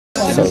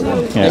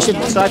They should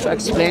try to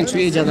explain to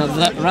each other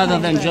that rather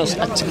than just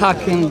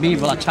attacking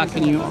people,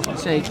 attacking you.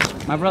 Say,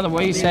 my brother,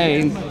 what you're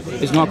saying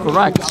is not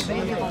correct.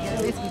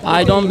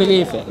 I don't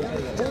believe it.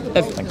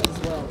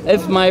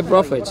 If my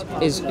prophet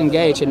is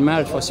engaged in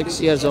marriage for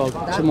 6 years old,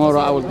 tomorrow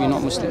I will be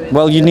not Muslim.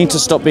 Well, you need to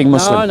stop being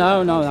Muslim.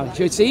 No.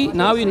 You see,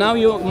 now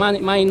you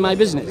mind my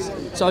business.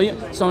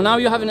 So now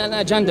you have an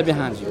agenda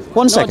behind you.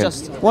 One second.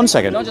 One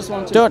second. Don't just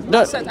want to. I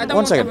don't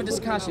want to have a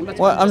discussion.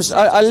 Well,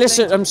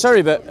 listen. I'm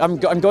sorry, but I'm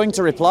going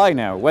to reply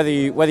now, whether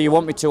you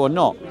want me to or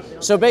not.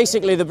 So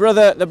basically, the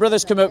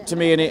brother's come up to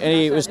me and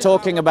he was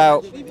talking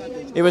about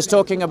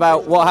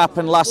what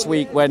happened last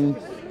week when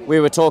we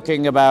were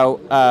talking about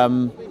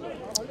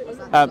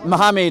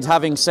Muhammad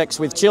having sex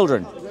with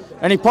children,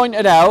 and he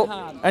pointed out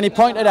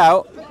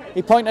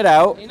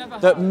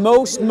that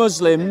most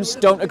Muslims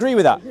don't agree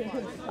with that.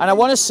 And I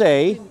want to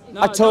say,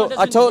 I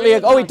totally.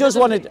 Oh, he does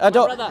want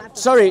to.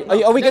 Sorry,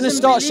 are we going to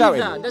start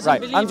shouting?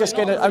 Right. I'm just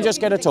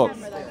gonna talk.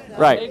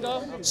 Right.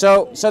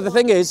 So the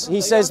thing is,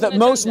 he says that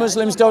most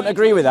Muslims don't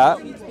agree with that,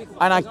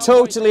 and I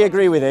totally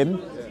agree with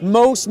him.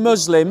 Most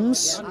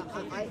Muslims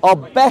are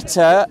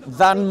better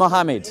than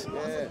Muhammad.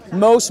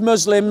 Most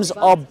Muslims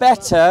are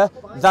better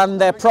than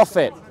their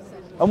prophet.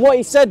 And what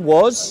he said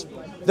was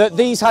that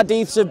these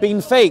hadiths have been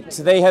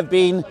faked. They have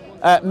been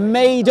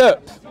made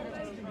up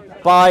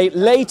by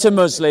later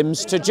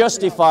Muslims to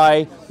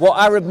justify what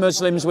Arab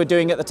Muslims were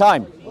doing at the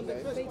time.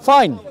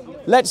 Fine,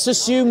 let's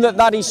assume that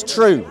that is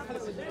true.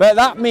 But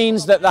that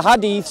means that the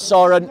hadiths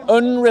are an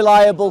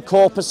unreliable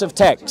corpus of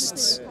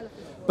texts.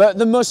 But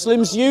the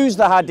Muslims use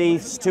the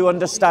hadiths to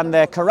understand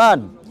their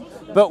Quran.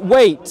 But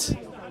wait,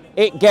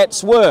 it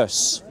gets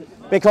worse.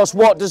 Because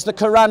what does the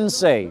Quran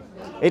say?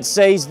 It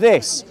says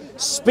this,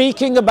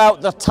 speaking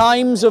about the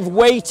times of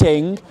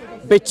waiting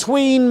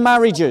between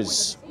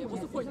marriages.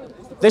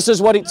 This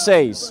is what it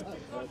says.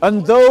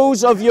 And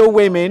those of your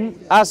women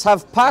as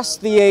have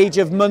passed the age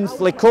of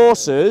monthly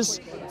courses,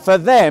 for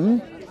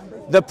them,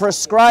 the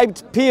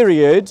prescribed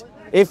period,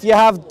 if you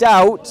have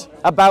doubt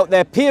about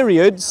their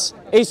periods,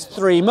 is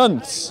 3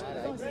 months.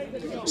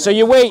 So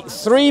you wait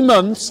 3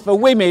 months for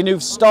women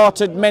who've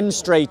started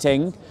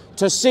menstruating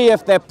to see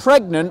if they're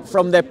pregnant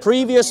from their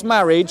previous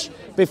marriage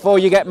before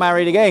you get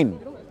married again.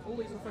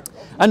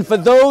 And for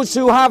those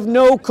who have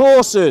no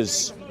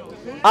courses,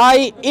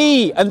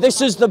 i.e., and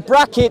this is the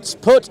brackets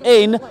put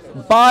in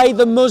by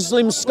the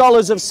Muslim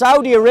scholars of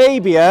Saudi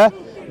Arabia,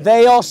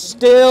 they are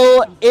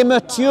still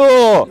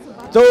immature.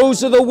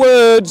 Those are the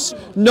words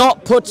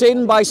not put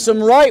in by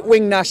some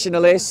right-wing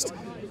nationalist.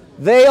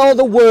 They are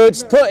the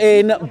words put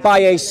in by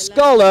a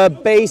scholar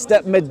based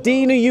at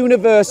Medina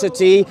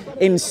University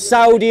in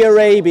Saudi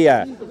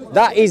Arabia.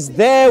 That is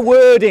their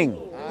wording.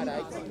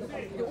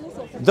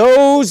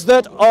 Those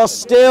that are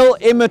still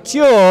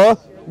immature,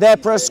 their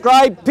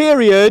prescribed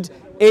period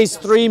is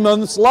 3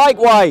 months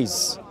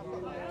likewise.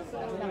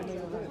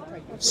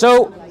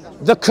 So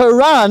the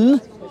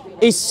Quran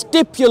is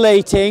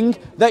stipulating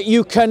that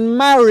you can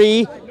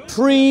marry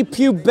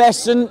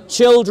prepubescent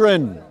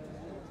children.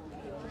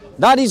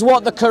 That is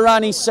what the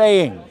Quran is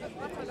saying.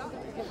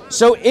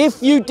 So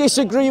if you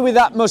disagree with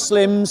that,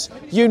 Muslims,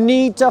 you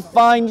need to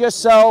find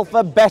yourself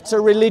a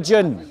better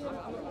religion.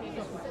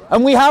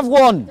 And we have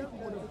one.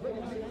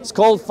 It's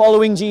called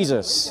following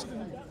Jesus.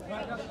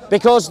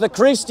 Because the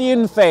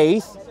Christian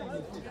faith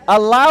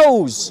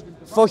allows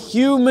for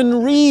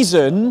human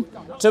reason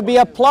to be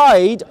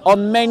applied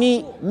on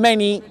many,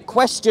 many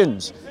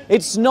questions.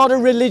 It's not a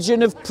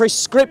religion of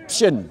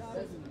prescription.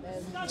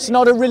 It's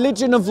not a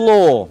religion of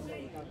law.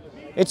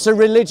 It's a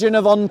religion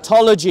of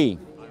ontology.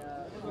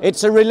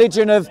 It's a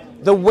religion of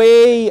the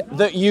way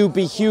that you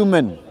be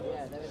human.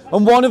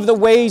 And one of the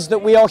ways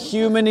that we are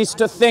human is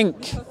to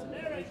think.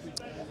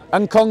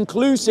 And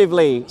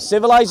conclusively,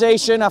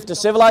 civilization after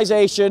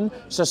civilization,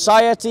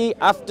 society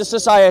after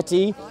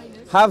society,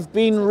 have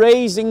been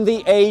raising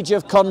the age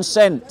of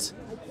consent.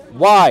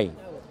 Why?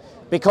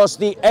 Because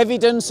the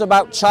evidence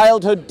about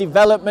childhood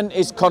development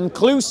is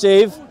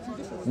conclusive.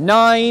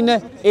 9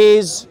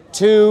 is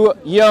too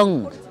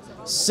young.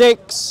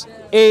 6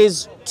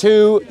 is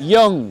too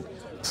young.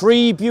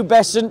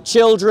 Prepubescent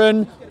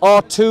children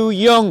are too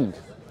young.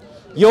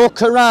 Your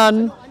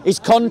Quran is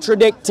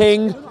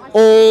contradicting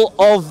all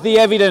of the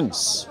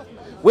evidence,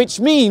 which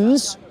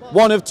means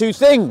one of two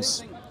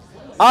things.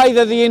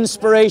 Either the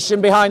inspiration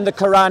behind the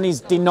Quran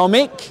is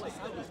demonic,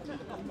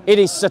 it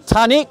is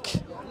satanic,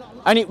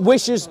 and it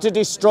wishes to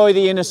destroy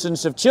the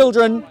innocence of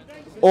children,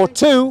 or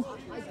 2,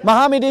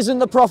 Muhammad isn't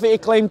the prophet he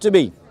claimed to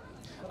be.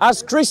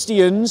 As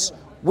Christians,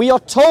 we are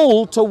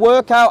told to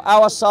work out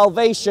our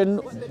salvation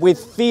with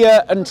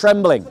fear and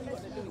trembling,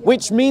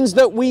 which means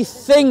that we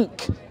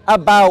think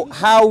about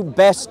how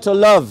best to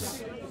love.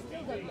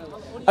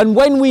 And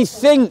when we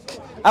think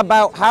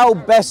about how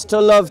best to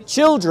love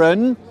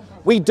children,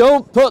 we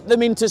don't put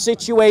them into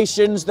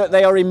situations that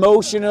they are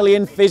emotionally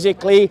and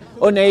physically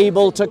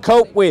unable to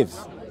cope with.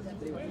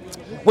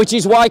 Which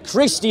is why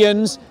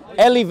Christians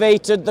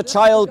elevated the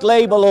child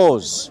labour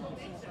laws.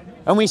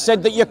 And we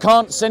said that you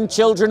can't send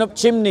children up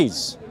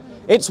chimneys.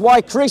 It's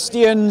why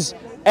Christians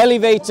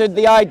elevated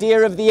the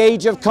idea of the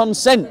age of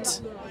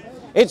consent.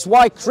 It's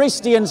why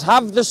Christians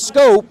have the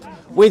scope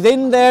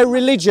within their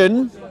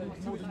religion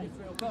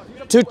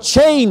to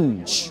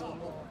change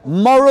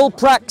moral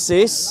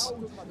praxis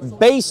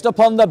based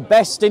upon the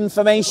best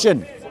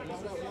information.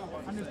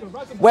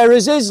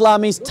 Whereas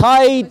Islam is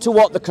tied to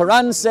what the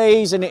Quran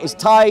says, and it is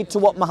tied to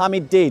what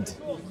Muhammad did.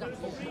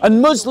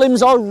 And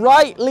Muslims are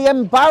rightly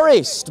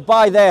embarrassed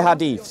by their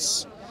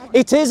hadiths.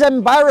 It is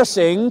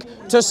embarrassing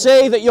to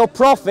say that your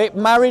Prophet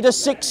married a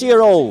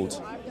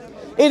 6-year-old.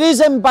 It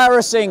is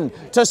embarrassing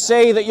to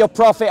say that your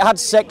Prophet had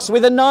sex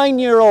with a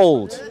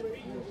 9-year-old.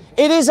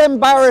 It is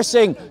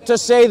embarrassing to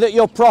say that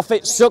your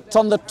Prophet sucked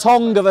on the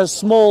tongue of a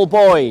small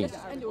boy.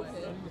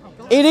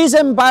 It is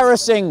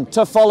embarrassing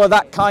to follow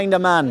that kind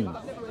of man.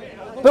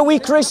 But we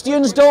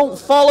Christians don't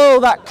follow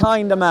that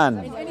kind of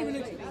man.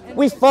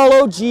 We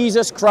follow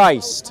Jesus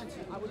Christ.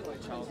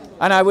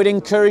 And I would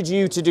encourage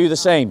you to do the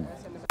same.